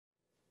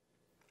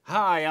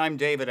Hi, I'm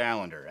David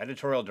Allender,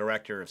 Editorial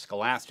Director of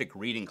Scholastic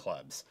Reading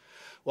Clubs.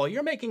 While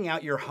you're making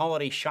out your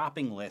holiday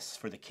shopping lists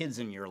for the kids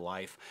in your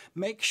life,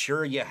 make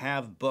sure you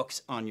have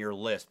books on your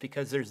list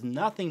because there's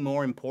nothing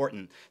more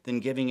important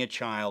than giving a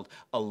child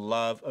a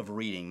love of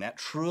reading. That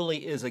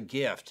truly is a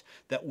gift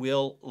that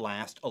will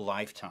last a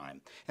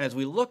lifetime. And as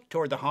we look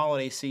toward the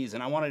holiday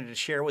season, I wanted to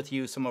share with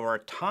you some of our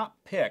top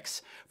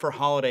picks for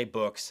holiday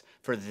books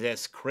for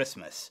this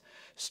Christmas.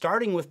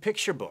 Starting with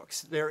picture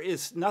books, there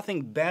is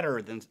nothing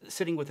better than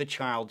sitting with a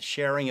child,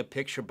 sharing a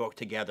picture book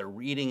together,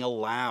 reading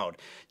aloud.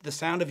 The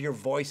sound of your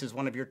voice is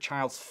one of your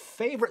child's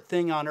favorite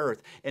thing on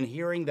earth, and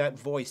hearing that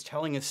voice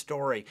telling a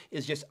story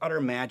is just utter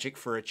magic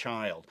for a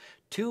child.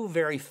 Two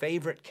very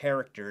favorite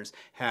characters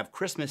have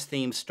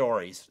Christmas-themed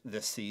stories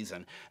this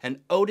season: An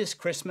Otis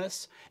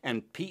Christmas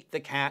and Pete the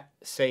Cat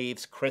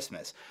Saves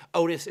Christmas.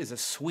 Otis is a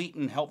sweet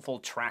and helpful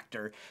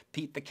tractor.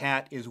 Pete the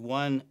Cat is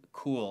one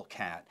cool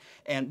cat.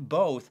 And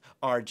both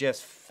are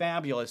just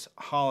fabulous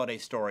holiday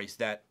stories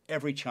that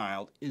every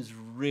child is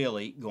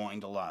really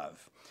going to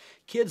love.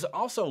 Kids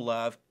also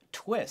love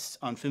twists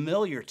on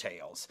familiar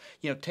tales.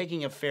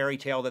 Taking a fairy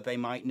tale that they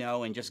might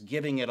know and just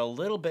giving it a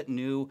little bit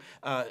new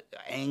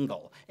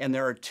angle. And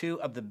there are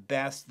two of the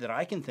best that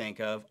I can think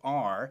of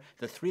are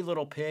The Three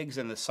Little Pigs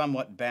and the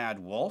Somewhat Bad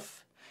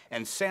Wolf,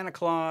 and Santa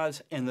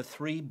Claus and the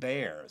Three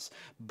Bears.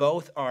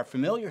 Both are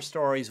familiar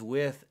stories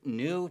with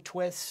new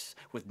twists,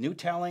 with new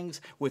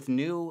tellings, with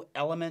new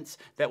elements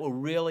that will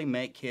really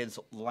make kids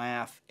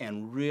laugh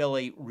and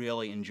really,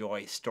 really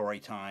enjoy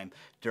story time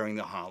during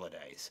the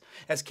holidays.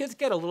 As kids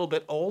get a little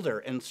bit older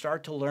and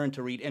start to learn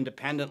to read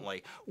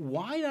independently,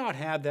 why not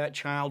have that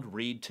child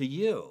read to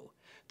you?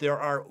 There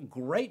are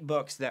great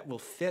books that will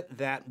fit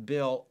that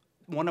bill.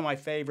 One of my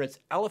favorites,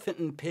 Elephant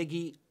and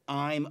Piggy,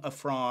 I'm a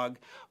Frog.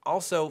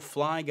 Also,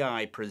 Fly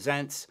Guy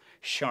presents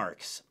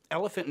Sharks.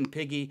 Elephant and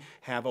Piggy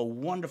have a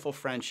wonderful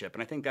friendship,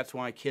 and I think that's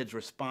why kids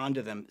respond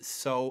to them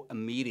so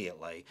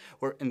immediately.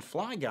 And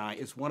Fly Guy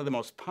is one of the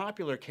most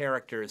popular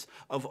characters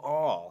of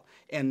all,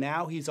 and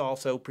now he's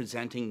also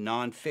presenting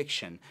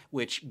nonfiction,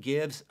 which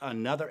gives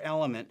another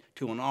element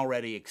to an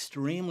already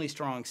extremely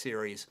strong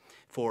series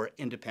for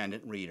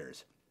independent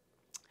readers.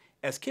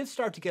 As kids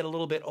start to get a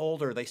little bit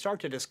older, they start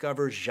to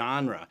discover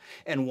genre.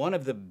 And one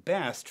of the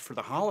best for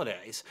the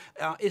holidays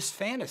is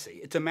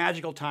fantasy. It's a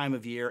magical time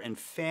of year, and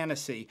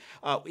fantasy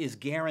is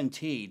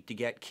guaranteed to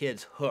get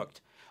kids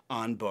hooked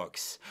on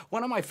books.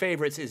 One of my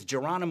favorites is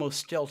Geronimo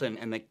Stilton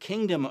and the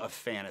Kingdom of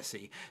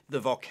Fantasy,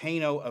 The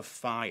Volcano of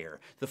Fire.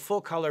 The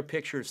full-color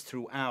pictures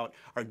throughout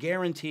are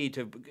guaranteed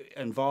to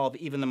involve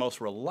even the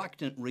most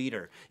reluctant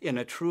reader in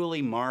a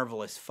truly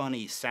marvelous,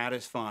 funny,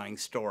 satisfying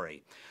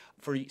story.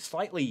 For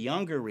slightly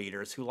younger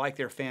readers who like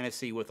their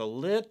fantasy with a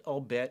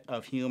little bit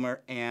of humor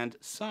and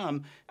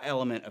some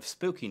element of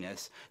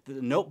spookiness,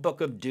 The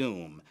Notebook of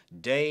Doom,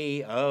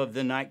 Day of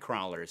the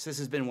Nightcrawlers. This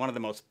has been one of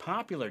the most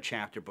popular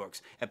chapter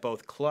books at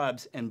both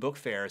clubs and book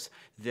fairs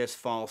this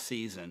fall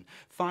season.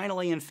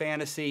 Finally, in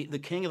fantasy, the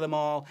king of them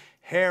all,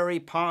 Harry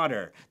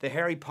Potter, the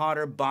Harry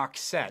Potter box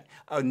set.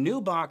 A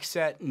new box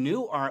set,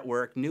 new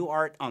artwork, new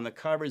art on the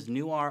covers,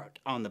 new art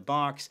on the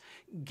box,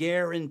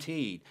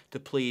 guaranteed to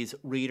please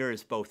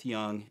readers both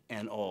young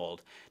and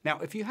old. Now,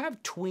 if you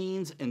have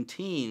tweens and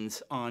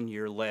teens on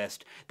your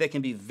list, they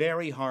can be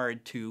very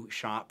hard to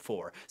shop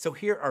for. So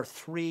here are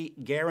three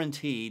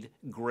guaranteed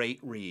great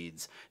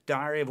reads.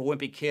 Diary of a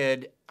Wimpy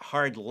Kid,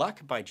 Hard Luck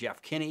by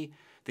Jeff Kinney,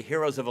 The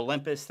Heroes of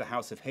Olympus, The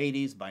House of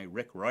Hades by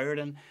Rick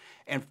Riordan,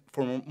 and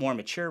for more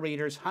mature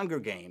readers, Hunger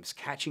Games,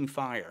 Catching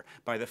Fire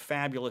by the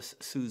fabulous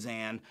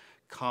Suzanne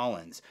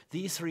Collins.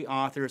 These three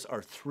authors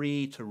are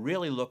three to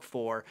really look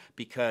for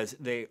because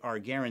they are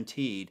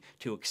guaranteed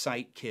to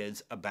excite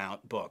kids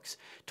about books.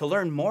 To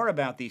learn more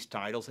about these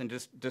titles and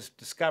just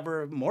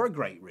discover more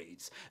great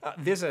reads,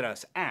 visit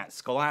us at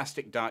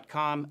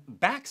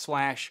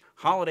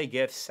scholastic.com/holiday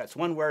gifts. That's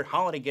one word,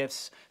 holiday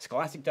gifts,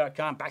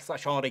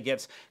 scholastic.com/holiday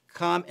gifts.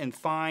 Come and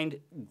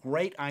find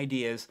great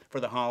ideas for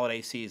the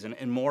holiday season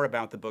and more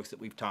about the books that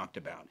we've talked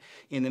about.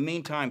 In the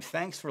meantime,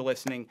 thanks for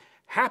listening.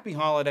 Happy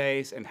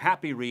holidays and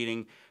happy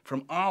reading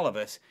from all of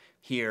us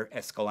here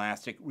at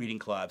Scholastic Reading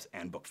Clubs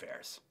and Book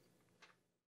Fairs.